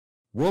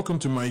Welcome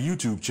to my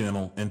YouTube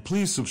channel, and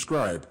please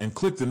subscribe and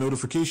click the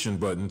notification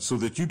button so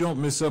that you don't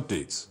miss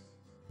updates.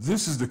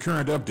 This is the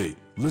current update.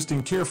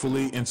 Listen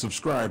carefully and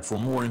subscribe for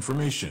more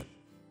information.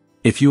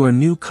 If you are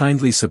new,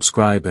 kindly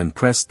subscribe and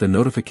press the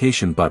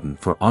notification button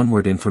for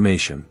onward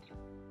information.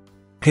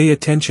 Pay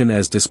attention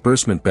as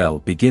disbursement bell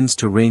begins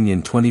to ring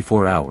in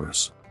 24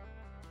 hours.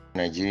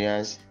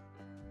 Nigerians,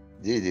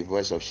 this is the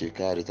voice of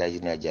Shika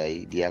Ritaji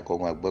Najai, the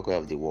Akongwagbeko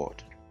of the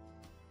world.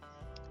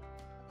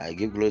 I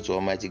give glory to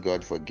Almighty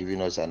God for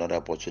giving us another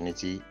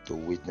opportunity to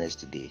witness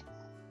today.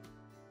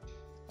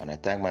 And I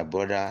thank my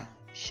brother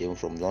Shem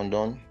from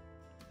London,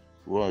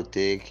 who want to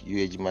take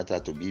UAAG matter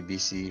to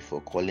BBC,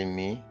 for calling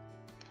me.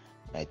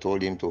 I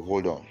told him to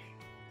hold on.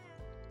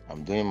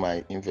 I'm doing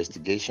my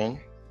investigation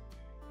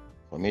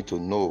for me to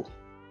know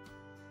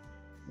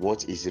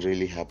what is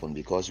really happened,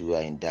 because we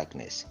are in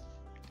darkness.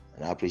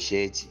 And I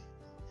appreciate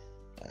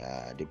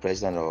the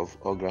president of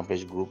AGPGN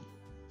Grant Group,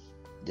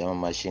 German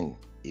Machine.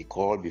 He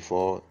called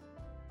before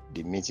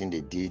the meeting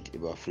they did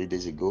about 3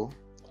 days ago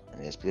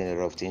and he explained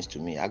a lot of things to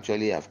me.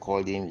 Actually, I've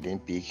called him, he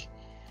didn't pick,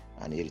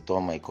 and he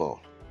returned my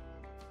call.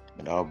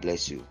 But God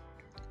bless you.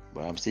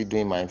 But I'm still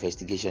doing my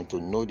investigation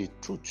to know the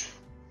truth,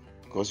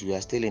 because we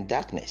are still in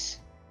darkness.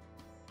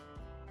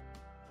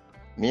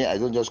 Me, I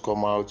don't just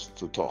come out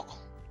to talk.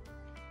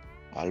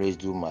 I always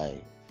do my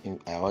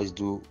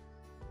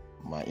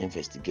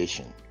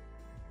investigation.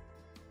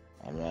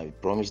 And I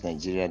promise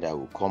Nigeria that I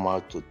will come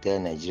out to tell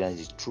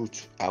Nigerians the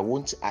truth. I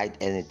won't hide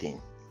anything.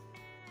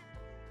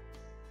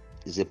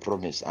 It's a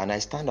promise. And I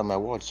stand on my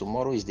word.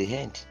 Tomorrow is the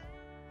end.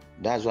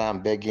 That's why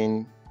I'm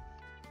begging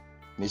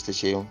Mr.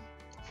 Sheung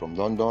from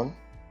London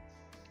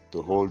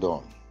to hold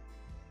on.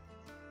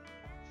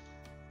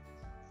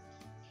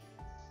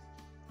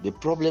 The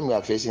problem we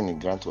are facing in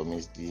Grant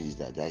is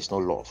that there is no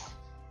love.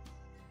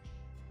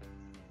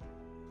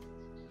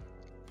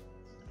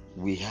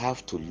 We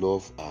have to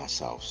love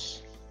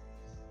ourselves.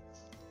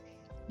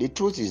 The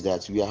truth is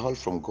that we are all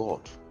from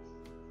God.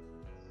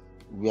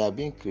 We are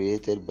being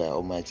created by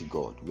Almighty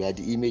God. We are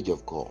the image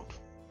of God.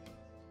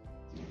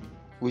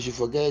 We should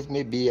forget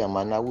maybe I'm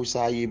an Hausa,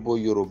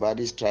 Igbo, Yoruba,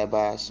 this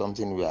tribal,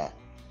 something we are.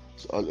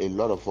 So a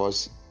lot of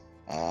us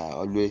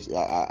always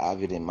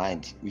have it in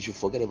mind. We should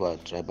forget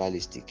about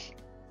tribalistic.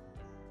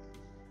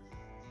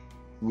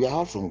 We are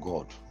all from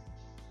God.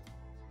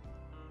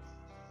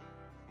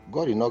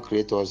 God did not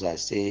create us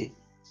as say,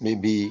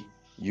 maybe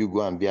you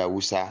go and be a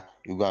Hausa,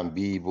 you go and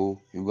be Igbo,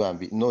 you go and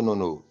be...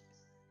 No.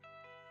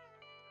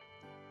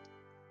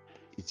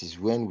 It is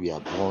when we are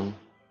born,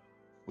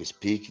 we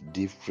speak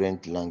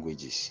different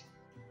languages.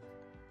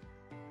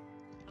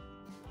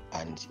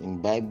 And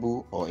in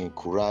Bible or in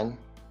Quran,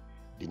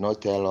 did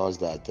not tell us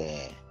that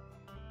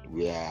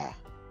we are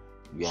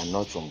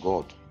not from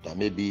God. That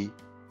maybe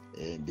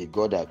the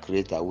God that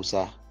created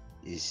Hausa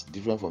is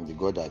different from the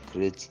God that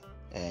created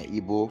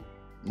Igbo.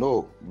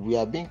 No, we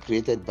are being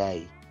created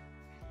by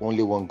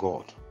only one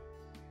God.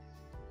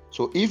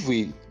 So if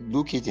we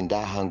look it in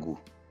that angle,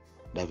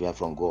 that we are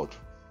from God,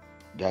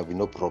 there will be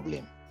no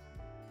problem.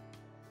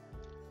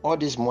 All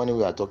this money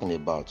we are talking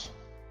about,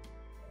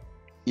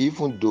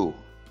 even though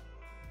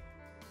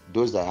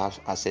those that have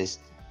access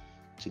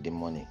to the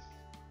money,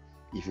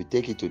 if you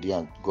take it today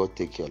and God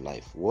take your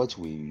life, what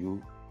will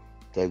you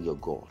tell your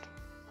God?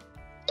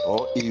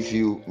 Or if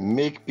you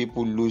make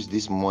people lose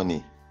this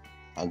money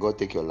and God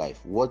take your life,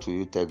 what will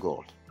you tell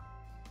God?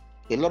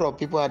 A lot of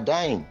people are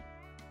dying.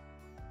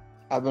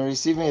 I've been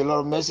receiving a lot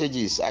of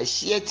messages. I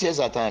shed tears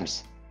at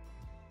times.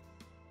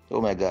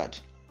 Oh my God.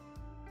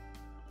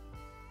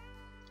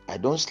 I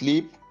don't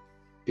sleep.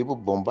 People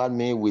bombard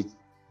me with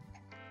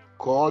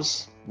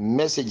calls,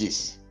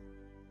 messages.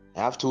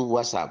 I have to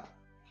WhatsApp.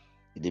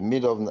 In the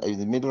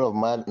middle of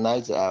my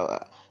night,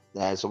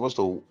 I'm supposed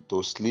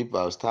to sleep.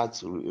 I'll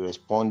start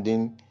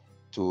responding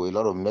to a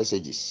lot of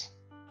messages.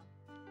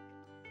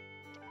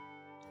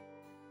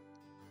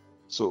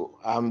 So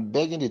I'm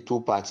begging the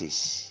two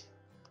parties.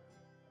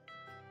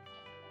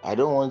 I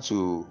don't want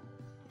to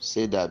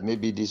say that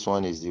maybe this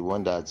one is the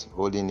one that's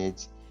holding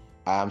it.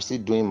 I am still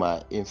doing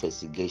my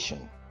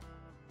investigation.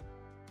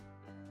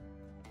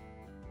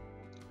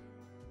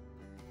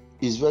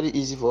 It's very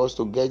easy for us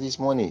to get this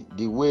money.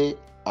 The way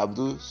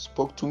Abdul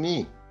spoke to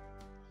me,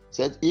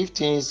 said if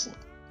things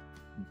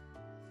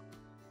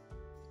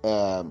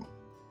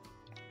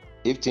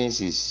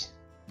is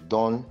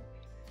done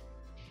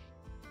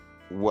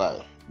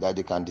well, that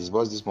they can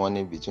disburse this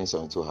money between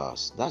 72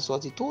 hours. That's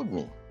what he told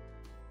me.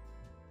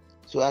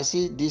 So I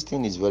see this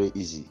thing is very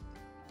easy.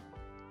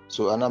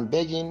 So, and I'm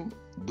begging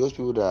those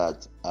people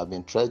that have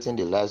been threatening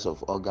the lives of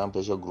AGPGN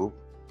Pressure Group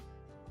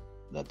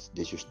that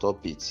they should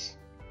stop it.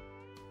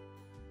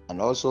 And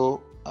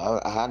also,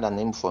 I had an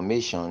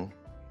information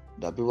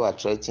that people are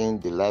threatening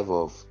the life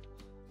of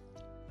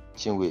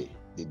Chinwe,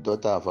 the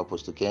daughter of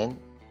Apostle Ken,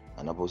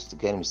 and Apostle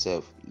Ken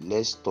himself.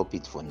 Let's stop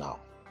it for now.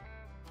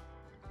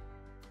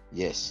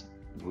 Yes,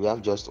 we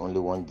have just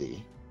only one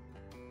day,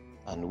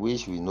 and we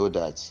know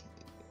that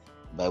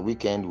by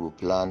weekend we'll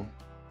plan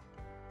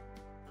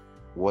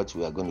what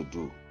we are going to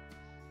do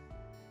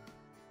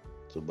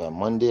So by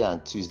Monday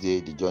and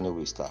Tuesday, the journey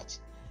will start.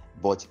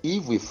 But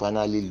if we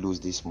finally lose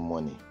this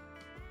money,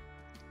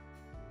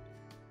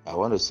 I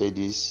want to say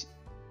this,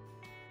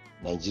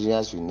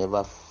 Nigerians will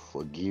never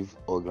forgive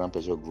All Grand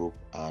Pressure Group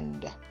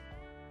and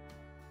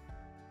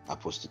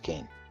Apostle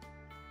Ken.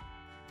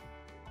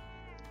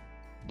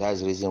 That's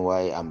the reason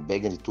why I'm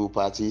begging the two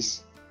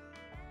parties,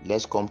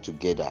 let's come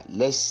together.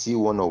 Let's see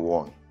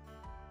one-on-one.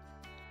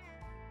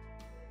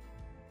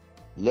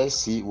 Let's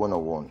see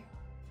one-on-one.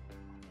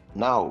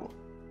 Now,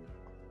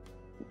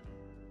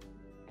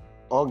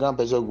 All Grand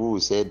Pressure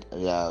Group said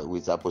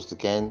with Apostle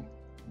Ken,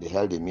 they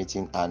held a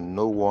meeting and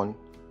no one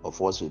of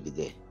us will be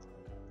there.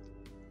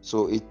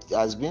 So it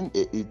has been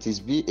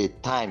a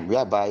time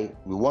whereby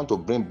we want to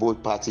bring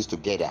both parties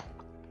together.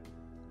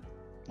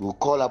 We'll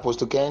call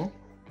Apostle Ken,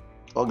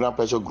 All Grand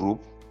Pressure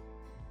Group,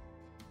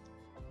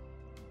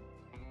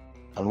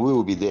 and we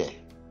will be there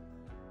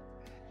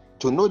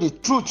to know the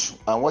truth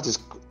and what is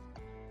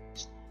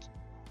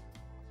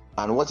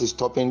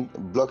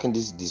blocking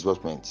this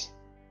disbursement.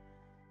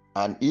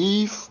 And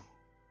if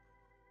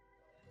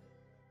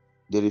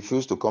they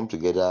refuse to come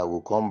together,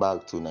 we'll come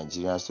back to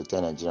Nigerians to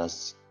tell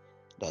Nigerians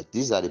that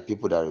these are the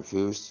people that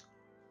refused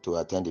to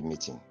attend the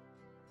meeting.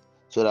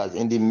 So that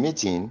in the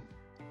meeting,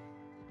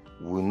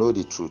 we know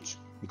the truth.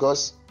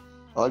 Because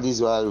all this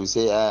while we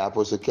say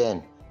Apostle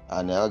Ken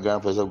and All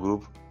Grand Pressure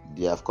Group,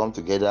 they have come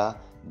together,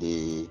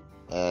 they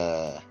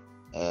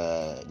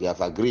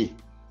have agreed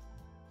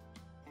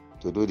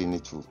to do the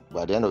needful.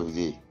 But at the end of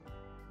the day,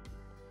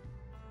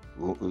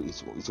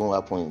 it won't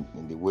happen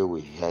in the way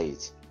we hear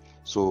it.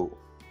 So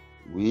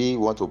we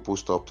want to put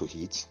stop to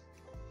it.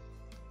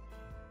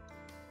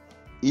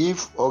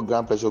 If All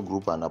Grand Pressure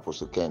Group and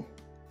Apostle Ken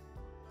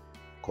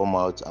come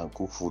out and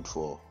cook food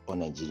for all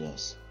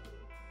Nigerians,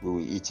 we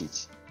will eat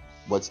it.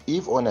 But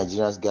if all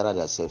Nigerians gather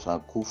themselves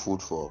and cook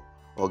food for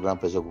All Grand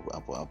Pressure Group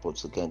and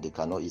Apostle Ken, they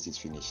cannot eat it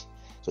finish.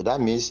 So that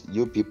means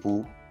you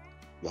people,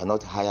 you are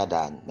not higher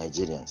than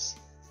Nigerians.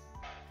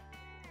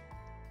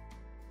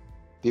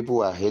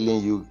 People are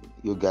hailing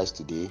you guys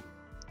today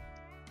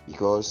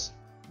because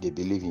they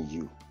believe in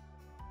you.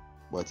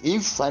 But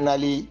if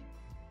finally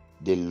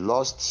they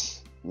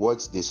lost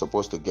what they're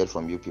supposed to get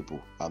from you people,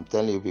 I'm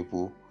telling you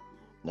people,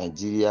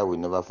 Nigeria will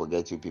never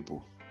forget you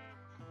people.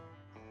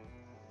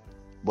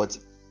 But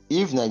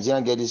if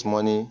Nigerians get this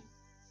money,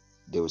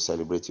 they will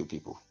celebrate you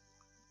people.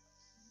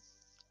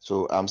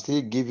 So I'm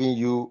still giving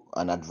you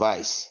an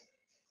advice.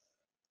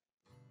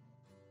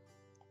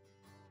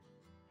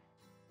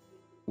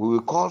 We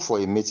will call for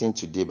a meeting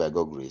today by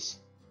God's grace.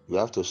 We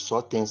have to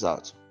sort things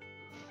out.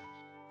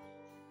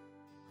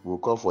 We'll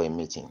call for a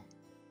meeting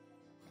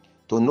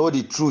to know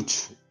the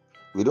truth.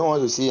 We don't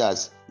want to see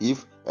as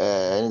if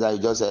anytime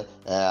you just say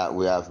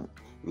we have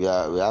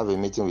a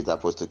meeting with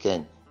Apostle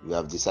Ken. We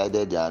have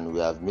decided and we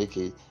have made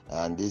it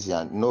and this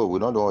and no, we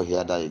don't want to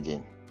hear that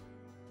again.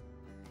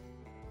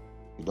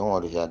 We don't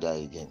want to hear that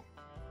again.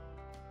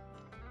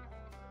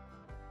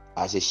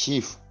 As a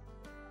chief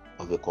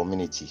of a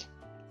community,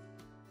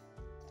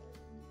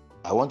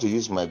 I want to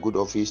use my good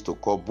office to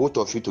call both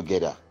of you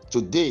together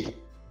today,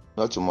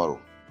 not tomorrow.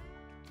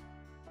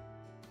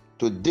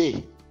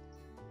 Today,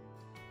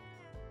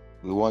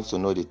 we want to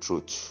know the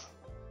truth.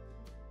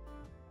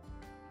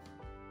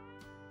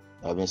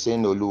 I've been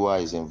saying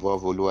Oluwa is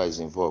involved, Oluwa is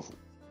involved.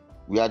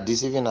 We are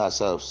deceiving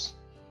ourselves.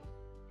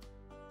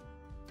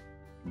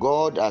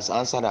 God has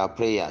answered our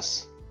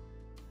prayers.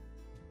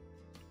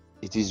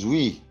 It is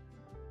we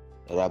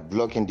that are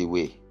blocking the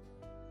way.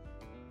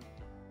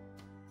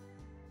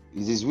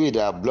 It is we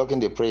that are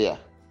blocking the prayer.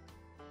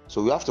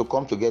 So we have to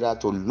come together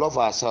to love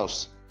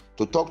ourselves,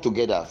 to talk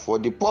together for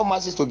the poor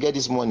masses to get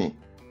this money.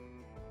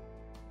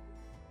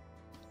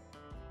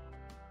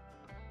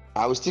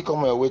 I will still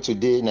come my way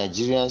today,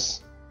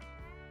 Nigerians,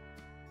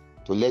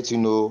 to let you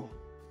know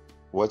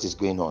what is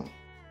going on.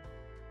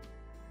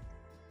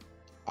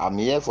 I'm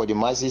here for the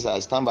masses. I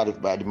stand by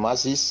the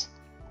masses,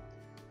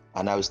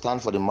 and I will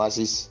stand for the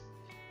masses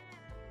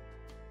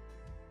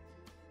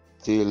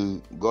till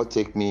God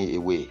take me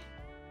away.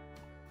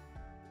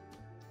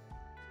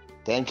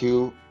 Thank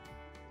you,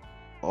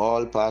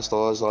 all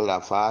pastors, all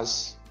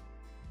affairs,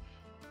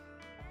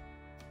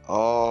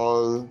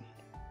 all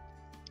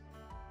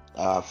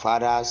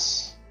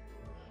fathers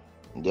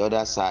on the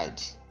other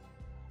side,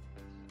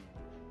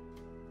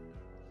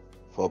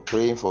 for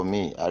praying for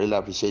me. I really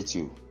appreciate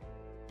you.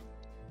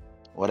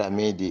 What I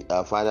mean,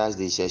 the fathers,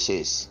 the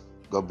churches,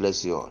 God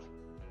bless you all.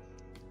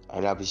 I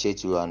really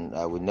appreciate you, and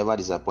I will never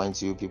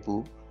disappoint you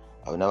people.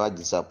 I will never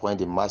disappoint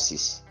the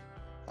masses.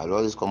 I will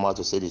always come out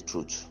to say the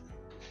truth.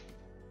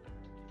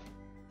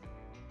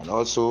 And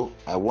also,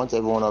 I want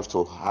everyone else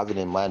to have it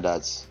in mind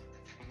that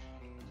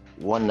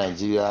one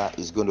Nigeria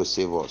is going to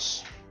save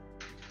us.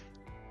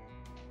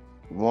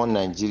 One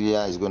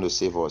Nigeria is going to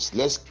save us.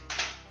 Let's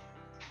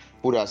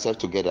put ourselves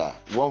together.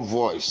 One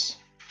voice.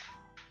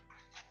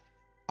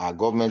 Our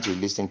government will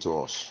listen to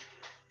us.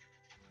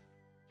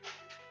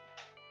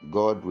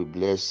 God will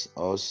bless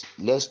us.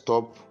 Let's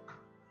stop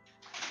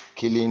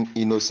killing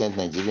innocent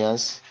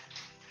Nigerians.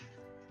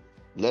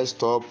 Let's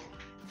stop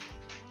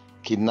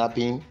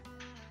kidnapping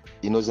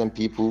innocent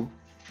people.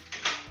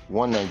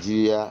 One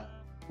Nigeria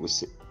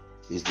is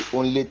the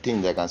only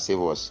thing that can save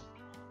us.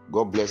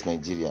 God bless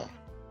Nigeria.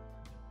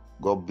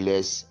 God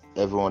bless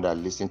everyone that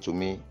listens to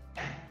me.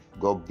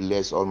 God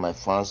bless all my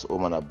fans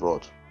home and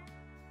abroad.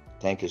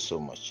 Thank you so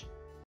much.